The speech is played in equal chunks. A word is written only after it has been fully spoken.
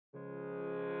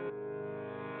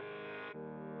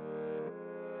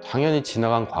당연히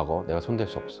지나간 과거 내가 손댈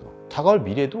수 없어. 다가올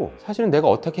미래도 사실은 내가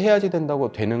어떻게 해야지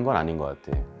된다고 되는 건 아닌 것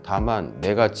같아. 다만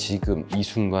내가 지금 이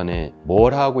순간에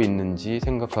뭘 하고 있는지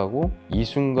생각하고 이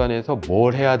순간에서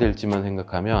뭘 해야 될지만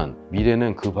생각하면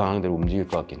미래는 그 방향대로 움직일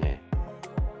것 같긴 해.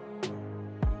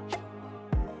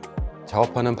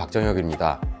 작업하는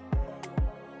박정혁입니다.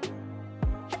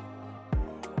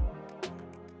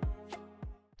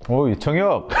 오,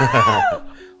 정혁!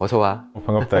 어서 와.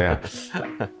 반갑다, 야.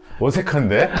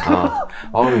 어색한데?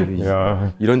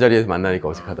 야. 이런 자리에서 만나니까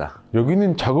어색하다.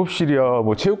 여기는 작업실이야,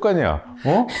 뭐 체육관이야,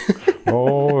 어?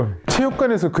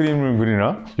 체육관에서 그림을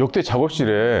그리나? 역대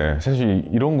작업실에 사실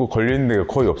이런 거 걸려있는 데가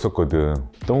거의 없었거든.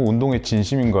 너무 운동에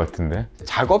진심인 것 같은데?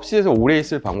 작업실에서 오래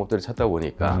있을 방법들을 찾다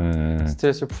보니까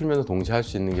스트레스를 풀면서 동시에 할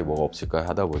수 있는 게 뭐가 없을까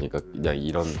하다 보니까 그냥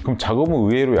이런. 그럼 작업은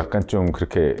의외로 약간 좀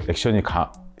그렇게 액션이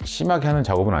심하게 하는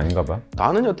작업은 아닌가 봐?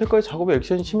 나는 여태까지 작업에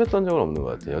액션이 심했던 적은 없는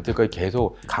것 같아. 여태까지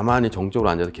계속 가만히 정적으로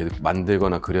앉아서 계속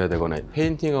만들거나 그려야 되거나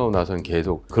페인팅하고 나서는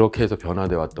계속 그렇게 해서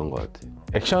변화돼 왔던 것 같아.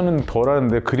 액션은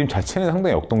덜하는데 그림 자체는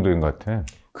상당히 역동적인 것 같아.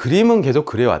 그림은 계속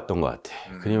그려왔던 것 같아.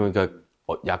 그림은 그러니까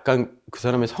약간 그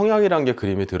사람의 성향이란 게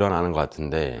그림에 드러나는 것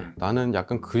같은데 나는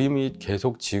약간 그림이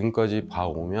계속 지금까지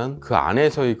봐오면 그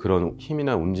안에서의 그런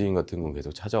힘이나 움직임 같은 건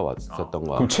계속 찾아왔었던 것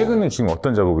같고. 그럼 최근에 지금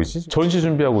어떤 작업이지? 전시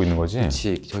준비하고 있는 거지?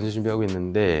 그렇지, 전시 준비하고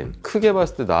있는데 크게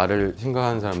봤을 때 나를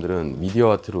생각하는 사람들은 미디어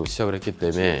아트로 시작을 했기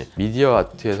때문에 미디어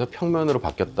아트에서 평면으로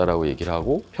바뀌었다라고 얘기를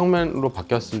하고 평면으로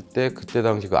바뀌었을 때 그때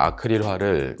당시 그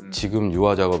아크릴화를 지금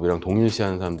유화 작업이랑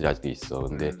동일시하는 사람들이 아직도 있어.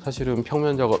 근데 사실은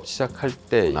평면 작업 시작할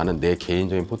때 나는 내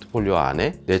개인적인 포트폴리오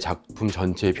안에 내 작품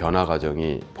전체의 변화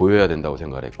과정이 보여야 된다고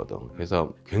생각을 했거든.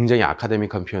 그래서 굉장히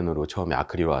아카데믹한 표현으로 처음에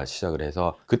아크릴화 시작을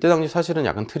해서 그때 당시 사실은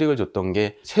약간 트릭을 줬던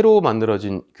게 새로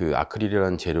만들어진 그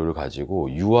아크릴이라는 재료를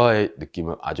가지고 유화의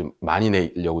느낌을 아주 많이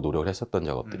내려고 노력을 했었던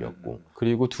작업들이었고,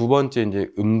 그리고 두 번째 이제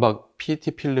은박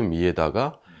PET 필름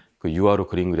위에다가 그 유화로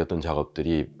그림 그렸던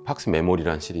작업들이 팍스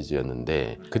메모리라는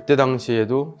시리즈였는데 그때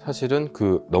당시에도 사실은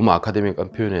그 너무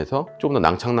아카데믹한 표현에서 좀 더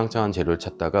낭창낭창한 재료를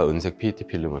찾다가 은색 PET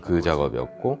필름을 그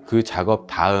작업이었고, 그 작업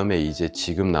다음에 이제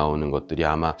지금 나오는 것들이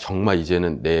아마 정말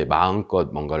이제는 내 마음껏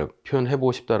뭔가를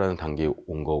표현해보고 싶다라는 단계에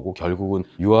온 거고, 결국은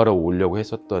유화로 오려고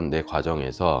했었던 내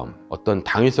과정에서 어떤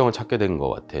당위성을 찾게 된 것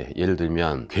같아. 예를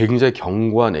들면 굉장히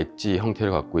견고한 엣지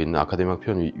형태를 갖고 있는 아카데믹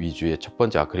표현 위주의 첫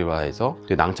번째 아크릴화에서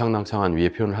낭창낭창한 위에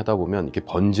표현을 하다 보면 이렇게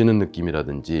번지는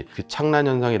느낌이라든지 그 착란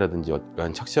현상이라든지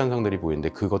어떤 착시 현상들이 보이는데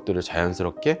그것들을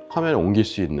자연스럽게 화면에 옮길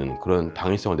수 있는 그런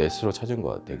당위성을 내 스스로 찾은 것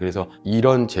같아요. 그래서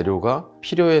이런 재료가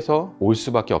필요해서 올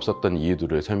수밖에 없었던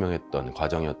이유들을 설명했던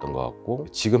과정이었던 것 같고,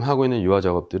 지금 하고 있는 유화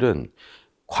작업들은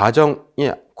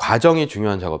과정이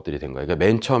중요한 작업들이 된 거예요. 그러니까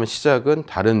맨 처음에 시작은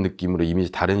다른 느낌으로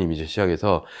다른 이미지를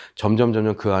시작해서 점점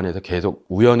그 안에서 계속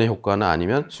우연의 효과나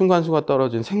아니면 순간순간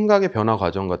떨어진 생각의 변화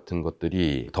과정 같은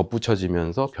것들이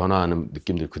덧붙여지면서 변화하는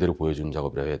느낌들 그대로 보여주는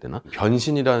작업이라 해야 되나?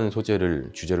 변신이라는 소재를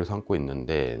주제로 삼고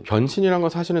있는데, 변신이란 건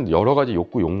사실은 여러 가지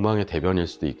욕구, 욕망의 대변일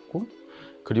수도 있고,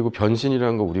 그리고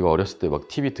변신이라는 거 우리가 어렸을 때 막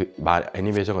TV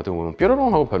애니메이션 같은 거 보면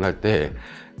뾰로롱 하고 변할 때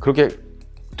그렇게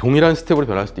동일한 스텝으로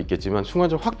변할 수도 있겠지만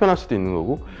순간적으로 확 변할 수도 있는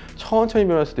거고, 천천히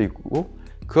변할 수도 있고,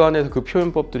 그 안에서 그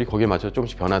표현법들이 거기에 맞춰서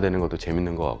조금씩 변화되는 것도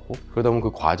재밌는 것 같고, 그러다 보면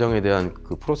그 과정에 대한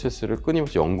그 프로세스를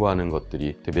끊임없이 연구하는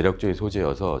것들이 되게 매력적인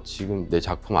소재여서 지금 내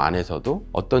작품 안에서도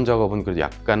어떤 작업은 그래도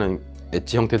약간은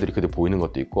엣지 형태들이 그대로 보이는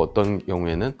것도 있고, 어떤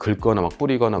경우에는 긁거나 막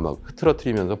뿌리거나 막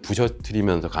흐트러뜨리면서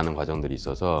부셔뜨리면서 가는 과정들이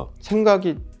있어서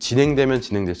생각이 진행되면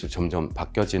진행될수록 점점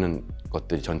바뀌어지는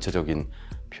것들이 전체적인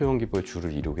표현 기법의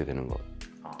줄을 이루게 되는 것 같아요.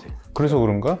 그래서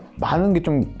그런가? 많은 게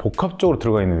좀 복합적으로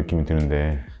들어가 있는 느낌이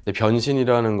드는데, 근데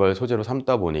변신이라는 걸 소재로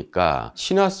삼다 보니까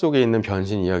신화 속에 있는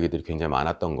변신 이야기들이 굉장히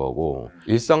많았던 거고,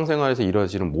 일상생활에서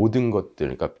이루어지는 모든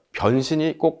것들, 그러니까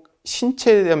변신이 꼭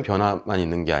신체에 대한 변화만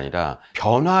있는 게 아니라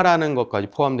변화라는 것까지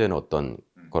포함되는 어떤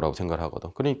거라고 생각을 하거든.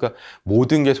 그러니까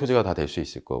모든 게 소재가 다 될 수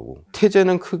있을 거고,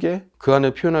 태제는 크게 그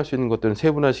안에 표현할 수 있는 것들은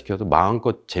세분화시켜서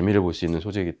마음껏 재미를 볼 수 있는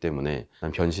소재이기 때문에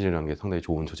난 변신이라는 게 상당히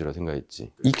좋은 소재라고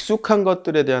생각했지. 익숙한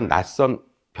것들에 대한 낯선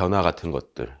변화 같은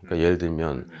것들, 그러니까 예를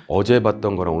들면 어제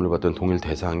봤던 거랑 오늘 봤던 동일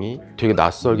대상이 되게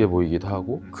낯설게 보이기도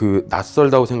하고, 그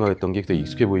낯설다고 생각했던 게 되게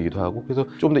익숙해 보이기도 하고, 그래서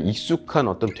좀 더 익숙한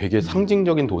어떤 되게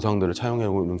상징적인 도상들을 차용해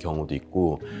오는 경우도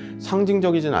있고,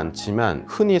 상징적이진 않지만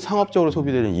흔히 상업적으로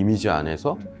소비되는 이미지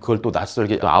안에서 그걸 또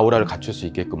낯설게 또 아우라를 갖출 수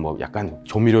있게끔 뭐 약간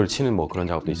조미료를 치는 뭐 그런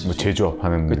작업도 있을 수 있고,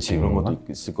 제조업하는 그런 것도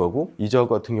있을 거고, 이 작업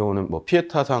같은 경우는 뭐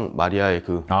피에타상 마리아의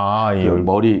그 예.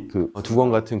 머리 그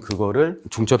두건 같은 그거를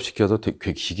중첩시켜서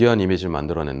되게 기괴한 이미지를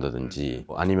만들어낸다든지,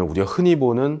 아니면 우리가 흔히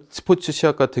보는 스포츠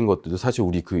시합 같은 것들도 사실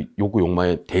우리 그 욕구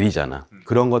욕망의 대리잖아.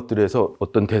 그런 것들에서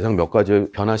어떤 대상 몇 가지를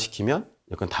변화시키면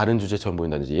약간 다른 주제처럼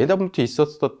보인다든지 예전부터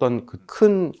있었던 그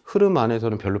큰 흐름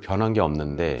안에서는 별로 변한 게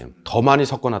없는데 더 많이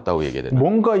섞어놨다고 얘기해야 되나?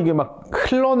 뭔가 이게 막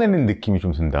흘러내는 느낌이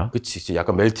좀 든다. 그치,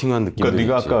 약간 멜팅한 느낌이 그러니까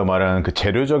네가 있지. 아까 말한 그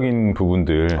재료적인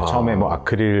부분들 처음에 뭐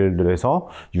아크릴로 해서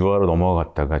유화로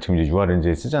넘어갔다가 지금 이제 유화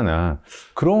렌즈에 쓰잖아.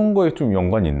 그런 거에 좀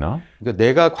연관이 있나? 그러니까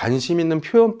내가 관심 있는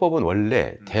표현법은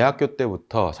원래 대학교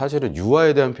때부터 사실은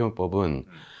유화에 대한 표현법은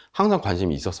항상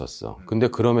관심이 있었었어. 근데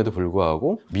그럼에도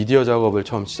불구하고 미디어 작업을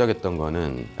처음 시작했던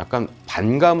거는 약간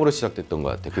반감으로 시작됐던 것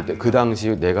같아. 그때 그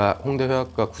당시 내가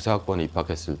홍대회화과 구사학번에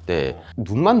입학했을 때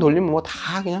눈만 돌리면 뭐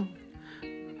다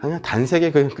그냥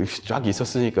단색에 그냥 쫙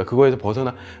있었으니까 그거에서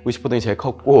벗어나고 싶었던 게 제일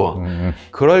컸고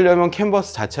그러려면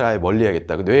캔버스 자체를 아예 멀리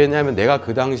해야겠다. 왜냐하면 내가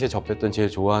그 당시에 접했던 제일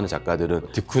좋아하는 작가들은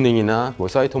드쿠닝이나 뭐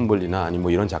사이톤볼리나 아니면 뭐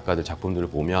이런 작가들 작품들을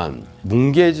보면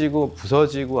뭉개지고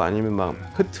부서지고 아니면 막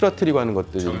흐트러트리고 하는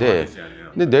것들인데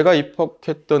근데 내가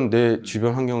입학했던 내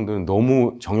주변 환경들은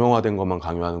너무 정형화된 것만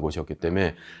강요하는 곳이었기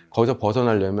때문에 거기서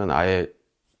벗어나려면 아예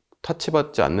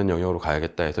터치받지 않는 영역으로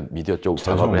가야겠다 해서 미디어 쪽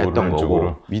작업을 했던 거고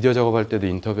쪽으로. 미디어 작업할 때도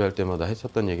인터뷰할 때마다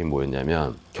했었던 얘기는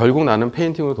뭐였냐면 결국 나는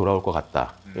페인팅으로 돌아올 것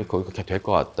같다. 거기 그렇게 될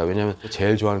것 같다. 왜냐면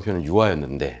제일 좋아하는 표현은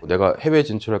유화였는데 내가 해외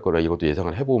진출할 거라 이것도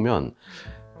예상을 해보면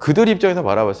그들 입장에서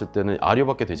바라봤을 때는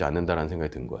아류밖에 되지 않는다라는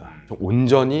생각이 든 거야.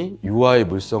 온전히 유화의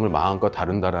물성을 마음껏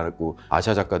다룬다라고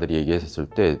아시아 작가들이 얘기했을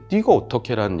때 네가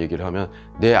어떻게라는 얘기를 하면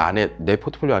내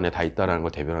포트폴리오 안에 다 있다라는 걸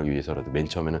대변하기 위해서라도 맨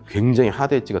처음에는 굉장히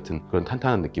하드 엣지 같은 그런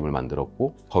탄탄한 느낌을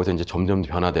만들었고 거기서 이제 점점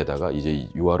변화되다가 이제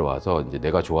유화로 와서 이제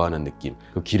내가 좋아하는 느낌,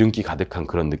 그 기름기 가득한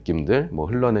그런 느낌들, 뭐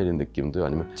흘러내리는 느낌들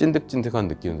아니면 찐득찐득한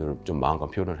느낌들을 좀 마음껏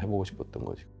표현을 해보고 싶었던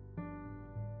거지.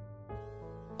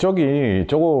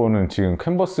 저거는 지금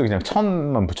캔버스 그냥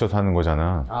천만 붙여서 하는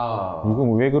거잖아. 이거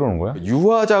왜 그러는 거야?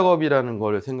 유화 작업이라는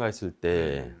걸 생각했을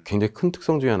때 굉장히 큰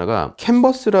특성 중에 하나가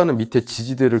캔버스라는 밑에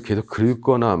지지대를 계속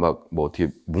긁거나 막 뭐 어떻게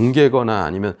뭉개거나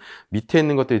아니면 밑에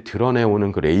있는 것들이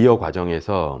드러내오는 그 레이어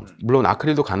과정에서 물론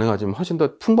아크릴도 가능하지만 훨씬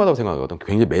더 풍부하다고 생각하거든.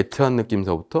 굉장히 매트한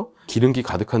느낌서부터 기름기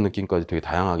가득한 느낌까지 되게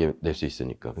다양하게 낼 수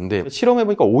있으니까. 근데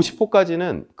실험해보니까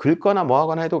 50호까지는 긁거나 뭐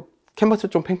하거나 해도 캔버스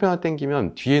좀 팽팽하게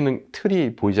당기면 뒤에는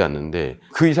틀이 보이지 않는데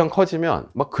그 이상 커지면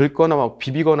막 긁거나 막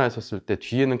비비거나 했었을 때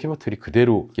뒤에는 캔버스 틀이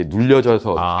그대로 이렇게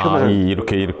눌려져서 표면을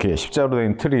이렇게 십자로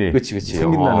된 틀이 그치.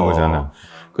 생긴다는 거잖아.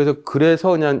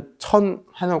 그래서 그냥 천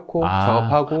해놓고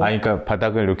작업하고 그러니까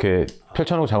바닥을 이렇게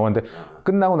펼쳐놓고 작업하는데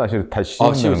끝나고 나서 다시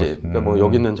씌우는 거지. 그러니까 뭐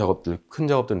여기 있는 작업들, 큰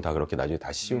작업들은 다 그렇게 나중에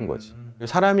다시 씌운 거지.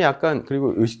 사람이 약간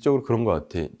그리고 의식적으로 그런 것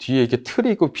같아. 뒤에 이렇게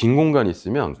틀이 있고 빈 공간이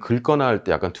있으면 긁거나 할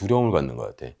때 약간 두려움을 갖는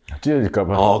것 같아.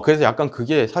 찢어질까봐. 그래서 약간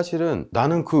그게 사실은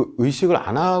나는 그 의식을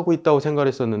안 하고 있다고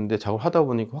생각했었는데 작업하다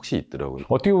보니까 확실히 있더라고요.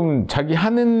 어떻게 보면 자기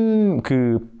하는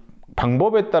그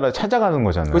방법에 따라 찾아가는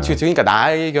거잖아. 그렇지. 그러니까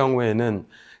나의 경우에는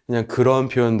그냥 그런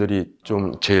표현들이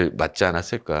좀 제일 맞지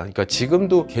않았을까. 그러니까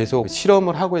지금도 계속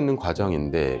실험을 하고 있는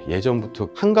과정인데 예전부터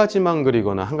한 가지만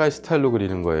그리거나 한 가지 스타일로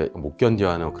그리는 거에 못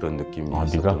견뎌하는 그런 느낌이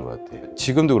있었던 것 같아요.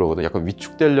 지금도 그러거든. 약간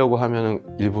위축되려고 하면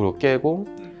일부러 깨고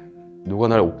누가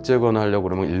날 옥죄거나 하려고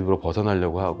그러면 일부러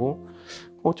벗어나려고 하고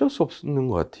어쩔 수 없는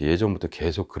것 같아. 예전부터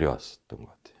계속 그려왔었던 것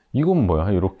같아. 이건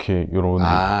뭐야? 이렇게 요런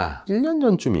 1년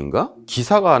전쯤인가?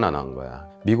 기사가 하나 난 거야.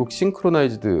 미국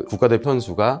싱크로나이즈드 국가대표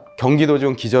선수가 경기도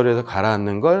중 기절해서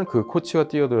가라앉는 걸 그 코치가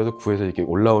뛰어들어서 구해서 이렇게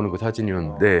올라오는 그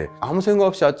사진이었는데 아무 생각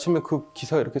없이 아침에 그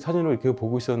기사 이렇게 사진을 이렇게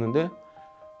보고 있었는데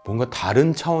뭔가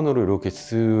다른 차원으로 이렇게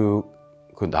쓱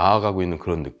나아가고 있는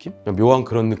그런 느낌? 묘한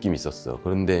그런 느낌이 있었어.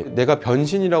 그런데 내가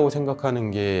변신이라고 생각하는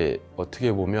게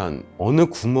어떻게 보면 어느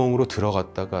구멍으로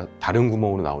들어갔다가 다른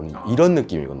구멍으로 나오는 이런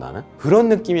느낌이거든 나는. 그런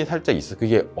느낌이 살짝 있어.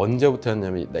 그게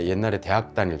언제부터였냐면 나 옛날에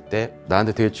대학 다닐 때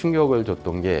나한테 되게 충격을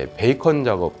줬던 게 베이컨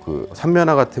작업 그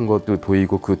삼면화 같은 것도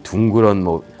보이고 그 둥그런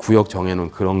뭐 구역 정해놓은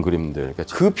그런 그림들. 그러니까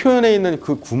그 표현에 있는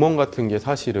그 구멍 같은 게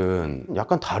사실은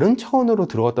약간 다른 차원으로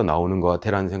들어갔다 나오는 것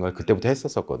같아라는 생각을 그때부터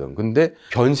했었거든. 근데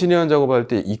변신이라는 작업할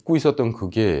때 잊고 있었던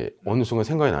그게 어느 순간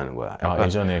생각이 나는 거야. 약간,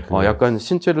 예전에 약간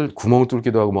신체를 구멍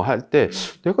뚫기도 하고 뭐 할 때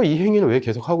내가 이 행위를 왜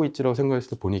계속 하고 있지라고 생각했을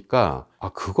때 보니까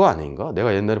그거 아닌가?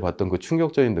 내가 옛날에 봤던 그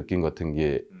충격적인 느낌 같은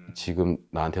게 지금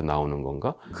나한테 나오는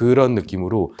건가? 그런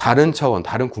느낌으로 다른 차원,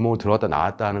 다른 구멍을 들어갔다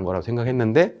나왔다 하는 거라고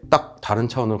생각했는데 딱 다른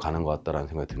차원으로 가는 것 같다라는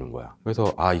생각이 드는 거야.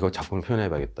 그래서 이거 작품을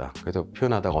표현해봐야겠다. 그래서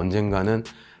표현하다가 언젠가는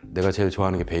내가 제일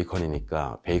좋아하는 게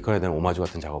베이컨이니까 베이컨에 대한 오마주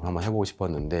같은 작업을 한번 해보고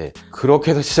싶었는데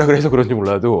그렇게 해서 시작을 해서 그런지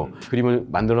몰라도 그림을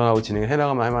만들어 나가고 진행을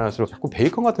해나가면 할만할수록 자꾸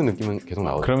베이컨 같은 느낌은 계속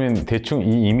나오더라고. 그러면 대충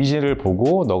이 이미지를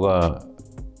보고 너가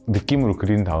느낌으로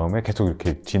그린 다음에 계속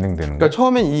이렇게 진행되는 그러니까 거야?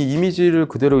 처음엔 이 이미지를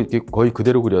그대로 이렇게 거의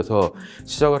그대로 그려서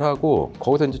시작을 하고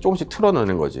거기서 이제 조금씩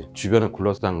틀어내는 거지. 주변에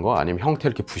굴러다니는 거 아니면 형태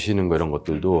이렇게 부시는 거 이런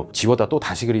것들도 지웠다 또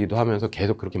다시 그리기도 하면서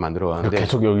계속 그렇게 만들어가는데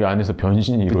계속 여기 안에서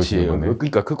변신이 이루어지는 거네.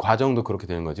 그러니까 그 과정도 그렇게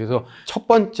되는 거지. 그래서 첫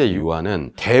번째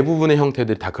유화는 대부분의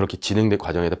형태들이 다 그렇게 진행된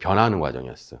과정에다 변화하는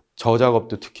과정이었어. 저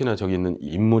작업도 특히나 저기 있는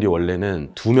인물이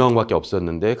원래는 2명밖에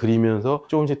없었는데 그리면서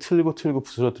조금씩 틀고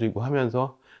부스러뜨리고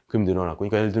하면서 그림 늘어났고.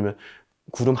 그러니까 예를 들면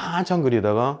구름 한참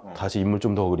그리다가 다시 인물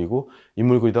좀 더 그리고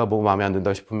인물 그리다가 뭐 마음에 안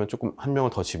든다 싶으면 조금 한 명을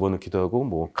더 집어넣기도 하고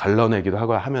뭐 갈라내기도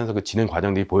하고 하면서 그 진행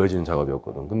과정들이 보여지는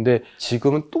작업이었거든. 근데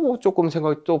지금은 또 조금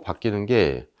생각이 또 바뀌는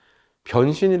게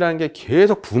변신이라는 게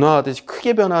계속 분화하듯이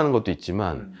크게 변화하는 것도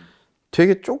있지만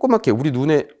되게 조그맣게 우리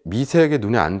눈에 미세하게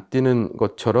눈에 안 띄는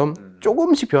것처럼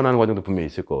조금씩 변하는 과정도 분명히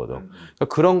있을 거거든. 그러니까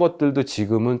그런 것들도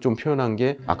지금은 좀 표현한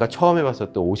게 아까 처음에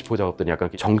봤었던 50호 작업들이 약간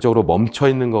정적으로 멈춰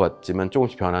있는 것 같지만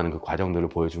조금씩 변하는 그 과정들을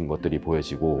보여준 것들이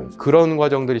보여지고 그런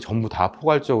과정들이 전부 다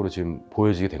포괄적으로 지금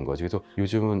보여지게 된 거지. 그래서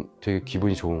요즘은 되게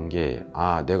기분이 좋은 게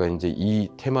아, 내가 이제 이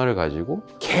테마를 가지고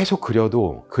계속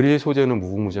그려도 그릴 소재는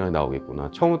무궁무진하게 나오겠구나.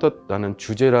 처음부터 나는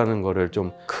주제라는 거를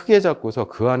좀 크게 잡고서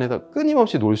그 안에다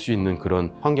끊임없이 놀 수 있는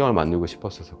그런 환경을 만들고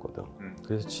싶었었거든.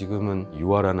 그래서 지금은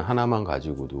유화라는 하나만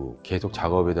가지고도 계속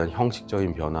작업에 대한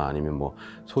형식적인 변화 아니면 뭐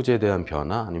소재에 대한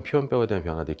변화 아니면 표현법에 대한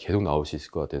변화들이 계속 나올 수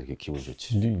있을 것 같아서 되게 기분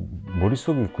좋지. 네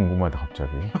머릿속이 궁금하다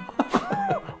갑자기.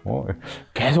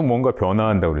 계속 뭔가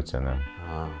변화한다고 그랬잖아.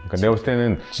 그러니까 내가 봤을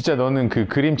때는 진짜 너는 그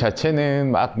그림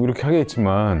자체는 막 이렇게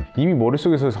하겠지만 이미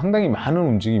머릿속에서 상당히 많은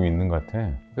움직임이 있는 것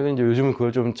같아. 그래서 이제 요즘은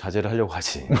그걸 좀 자제를 하려고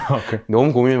하지.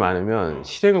 너무 고민이 많으면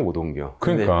실행을 못 옮겨.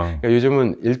 그러니까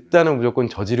요즘은 일단은 무조건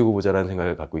저지르고 보자라는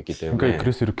생각을 갖고 있기 때문에. 그러니까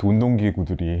그래서 이렇게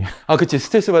운동기구들이 아, 그치.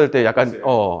 스트레스 받을 때 약간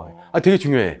되게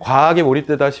중요해. 과하게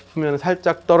몰입되다 싶으면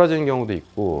살짝 떨어지는 경우도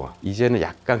있고 이제는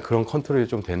약간 그런 컨트롤이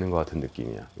좀 되는 것 같은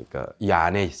느낌이야. 그러니까 이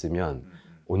안에 있으면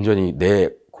온전히 내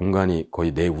공간이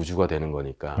거의 내 우주가 되는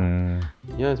거니까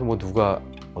이 안에서 뭐 누가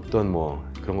어떤 뭐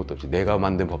그런 것도 없이 내가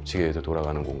만든 법칙에 의해서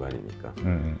돌아가는 공간이니까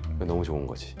너무 좋은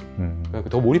거지. 그러니까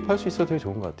더 몰입할 수 있어서 되게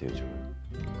좋은 것 같아요 요즘은.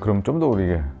 그럼 좀 더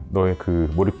우리 너의 그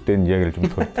몰입된 이야기를 좀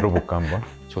더 들어볼까 한번?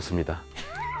 좋습니다.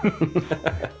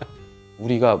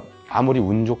 우리가 아무리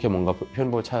운 좋게 뭔가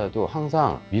표현법을 찾아도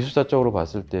항상 미술사적으로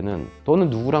봤을 때는 너는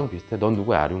누구랑 비슷해? 넌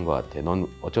누구의 아류인 것 같아? 넌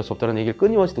어쩔 수 없다는 얘기를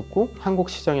끊임없이 듣고 한국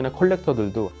시장이나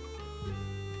컬렉터들도